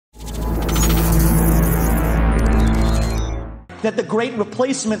that the Great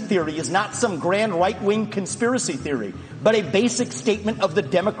Replacement theory is not some grand right-wing conspiracy theory, but a basic statement of the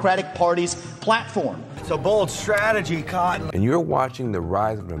Democratic Party's platform. It's a bold strategy, Cotton. And you're watching the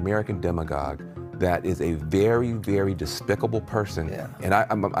rise of an American demagogue that is a very, very despicable person. Yeah. And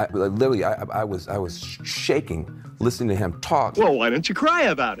I was shaking listening to him talk. Well, why don't you cry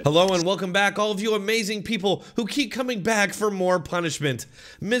about it? Hello and welcome back, all of you amazing people who keep coming back for more punishment.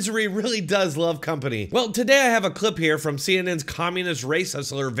 Misery really does love company. Well, today I have a clip here from CNN's communist race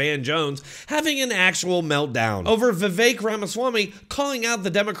hustler Van Jones having an actual meltdown over Vivek Ramaswamy calling out the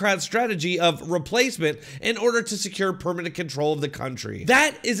Democrat strategy of replacement in order to secure permanent control of the country.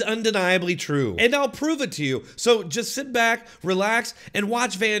 That is undeniably true, and I'll prove it to you. So just sit back, relax, and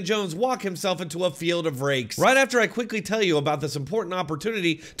watch Van Jones walk himself into a field of rakes. Right after I quickly tell you about this important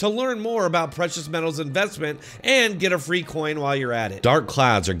opportunity to learn more about precious metals investment and get a free coin while you're at it. Dark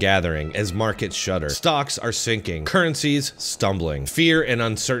clouds are gathering as markets shudder. Stocks are sinking. Currencies stumbling. Fear and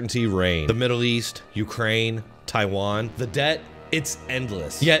uncertainty reign. The Middle East, Ukraine, Taiwan, the debt, it's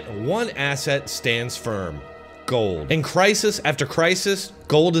endless. Yet one asset stands firm. Gold. In crisis after crisis,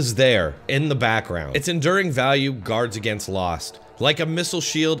 gold is there in the background. Its enduring value guards against loss, like a missile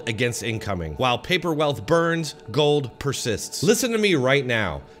shield against incoming. While paper wealth burns, gold persists. Listen to me right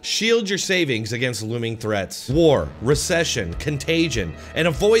now. Shield your savings against looming threats. War, recession, contagion, and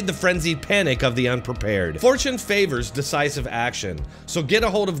avoid the frenzied panic of the unprepared. Fortune favors decisive action, so get a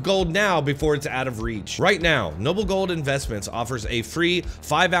hold of gold now before it's out of reach. Right now, Noble Gold Investments offers a free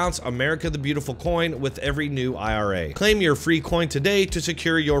 5-ounce America the Beautiful coin with every new IRA. Claim your free coin today to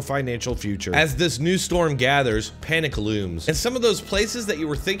secure your financial future. As this new storm gathers, panic looms, and some of those places that you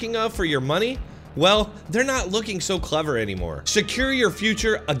were thinking of for your money, well, they're not looking so clever anymore. Secure your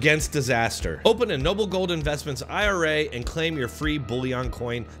future against disaster. Open a Noble Gold Investments IRA and claim your free bullion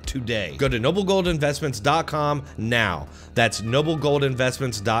coin today. Go to noblegoldinvestments.com now. That's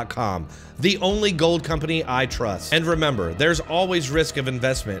noblegoldinvestments.com. The only gold company I trust. And remember, there's always risk of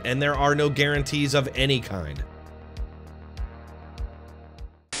investment and there are no guarantees of any kind.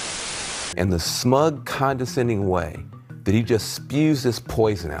 And the smug, condescending way that he just spews this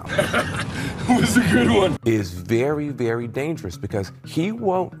poison out was a good one. is very, very dangerous because he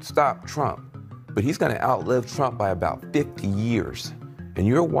won't stop Trump, but he's going to outlive Trump by about 50 years. And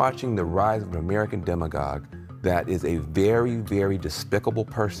you're watching the rise of an American demagogue that is a very, very despicable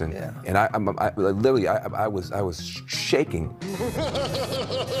person. Yeah. And I was shaking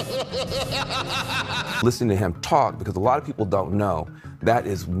listening to him talk because a lot of people don't know that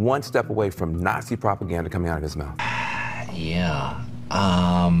is one step away from Nazi propaganda coming out of his mouth. Yeah,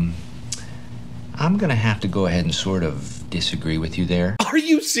 I'm gonna have to go ahead and sort of disagree with you there. Are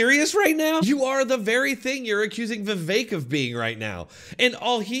you serious right now? You are the very thing you're accusing Vivek of being right now. And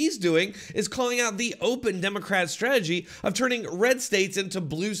all he's doing is calling out the open Democrat strategy of turning red states into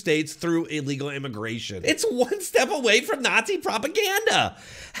blue states through illegal immigration. It's one step away from Nazi propaganda.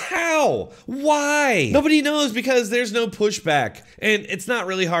 How? Why? Nobody knows because there's no pushback. And it's not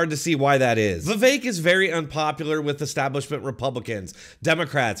really hard to see why that is. Vivek is very unpopular with establishment Republicans,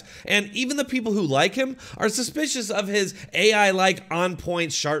 Democrats, and even the people who like him are suspicious of his AI-like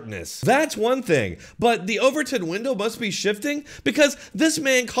on-point sharpness. That's one thing, but the Overton window must be shifting because this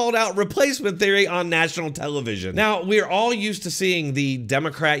man called out replacement theory on national television. Now, we're all used to seeing the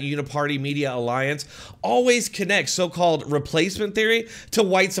Democrat Uniparty Media Alliance always connect so-called replacement theory to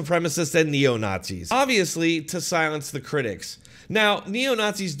white supremacists and neo-Nazis, obviously to silence the critics. Now,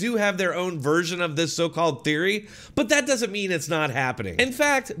 neo-Nazis do have their own version of this so-called theory, but that doesn't mean it's not happening. In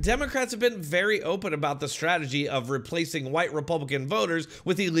fact, Democrats have been very open about the strategy of replacing white Republican voters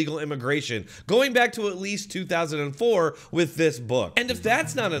with illegal immigration, going back to at least 2004 with this book. And if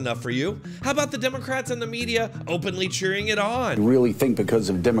that's not enough for you, how about the Democrats and the media openly cheering it on? I really think because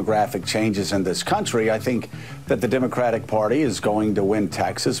of demographic changes in this country, I think that the Democratic Party is going to win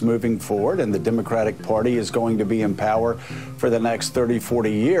Texas moving forward, and the Democratic Party is going to be in power for the next 30,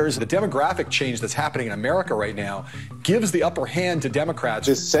 40 years. The demographic change that's happening in America right now gives the upper hand to Democrats.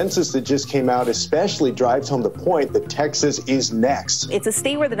 This census that just came out especially drives home the point that Texas is next. It's a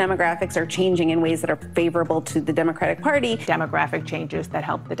state where the demographics are changing in ways that are favorable to the Democratic Party. Demographic changes that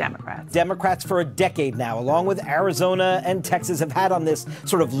help the Democrats. Democrats for a decade now, along with Arizona and Texas, have had on this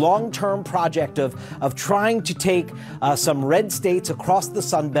sort of long-term project of trying to take some red states across the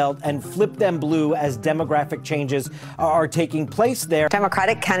Sun Belt and flip them blue as demographic changes are taking place there.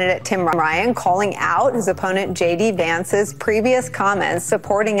 Democratic candidate Tim Ryan calling out his opponent J.D. Vance Vance's previous comments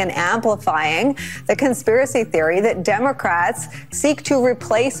supporting and amplifying the conspiracy theory that Democrats seek to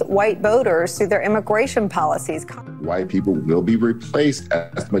replace white voters through their immigration policies. White people will be replaced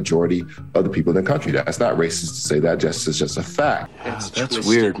as the majority of the people in the country. That's not racist to say that, it's just a fact. That's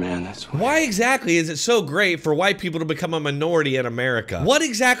weird, man. That's weird. Why exactly is it so great for white people to become a minority in America? What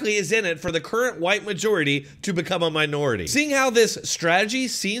exactly is in it for the current white majority to become a minority? Seeing how this strategy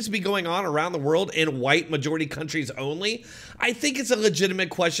seems to be going on around the world in white majority countries only, I think it's a legitimate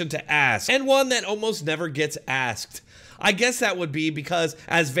question to ask, and one that almost never gets asked. I guess that would be because,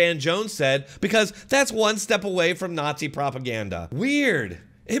 as Van Jones said, because that's one step away from Nazi propaganda. Weird.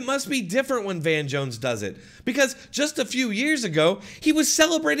 It must be different when Van Jones does it, because just a few years ago, he was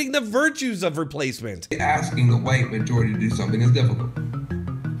celebrating the virtues of replacement. Asking the white majority to do something is difficult.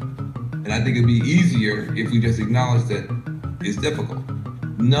 And I think it'd be easier if we just acknowledge that it's difficult.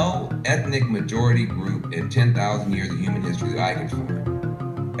 No ethnic majority group in 10,000 years of human history that I can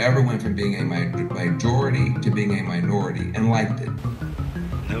find ever went from being a majority to being a minority and liked it.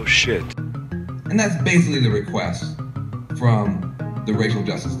 No shit. And that's basically the request from the racial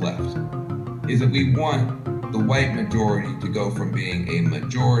justice left, is that we want the white majority to go from being a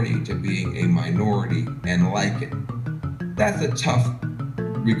majority to being a minority and like it. That's a tough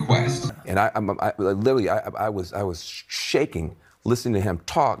request. And I was shaking listening to him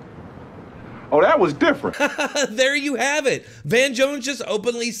talk. Oh, that was different. There you have it. Van Jones just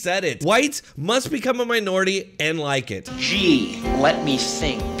openly said it. Whites must become a minority and like it. Gee, let me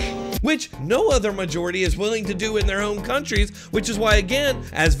think. Which no other majority is willing to do in their home countries, which is why, again,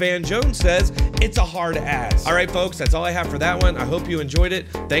 as Van Jones says, it's a hard ask. All right, folks, that's all I have for that one. I hope you enjoyed it.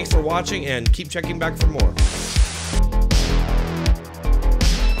 Thanks for watching, and keep checking back for more.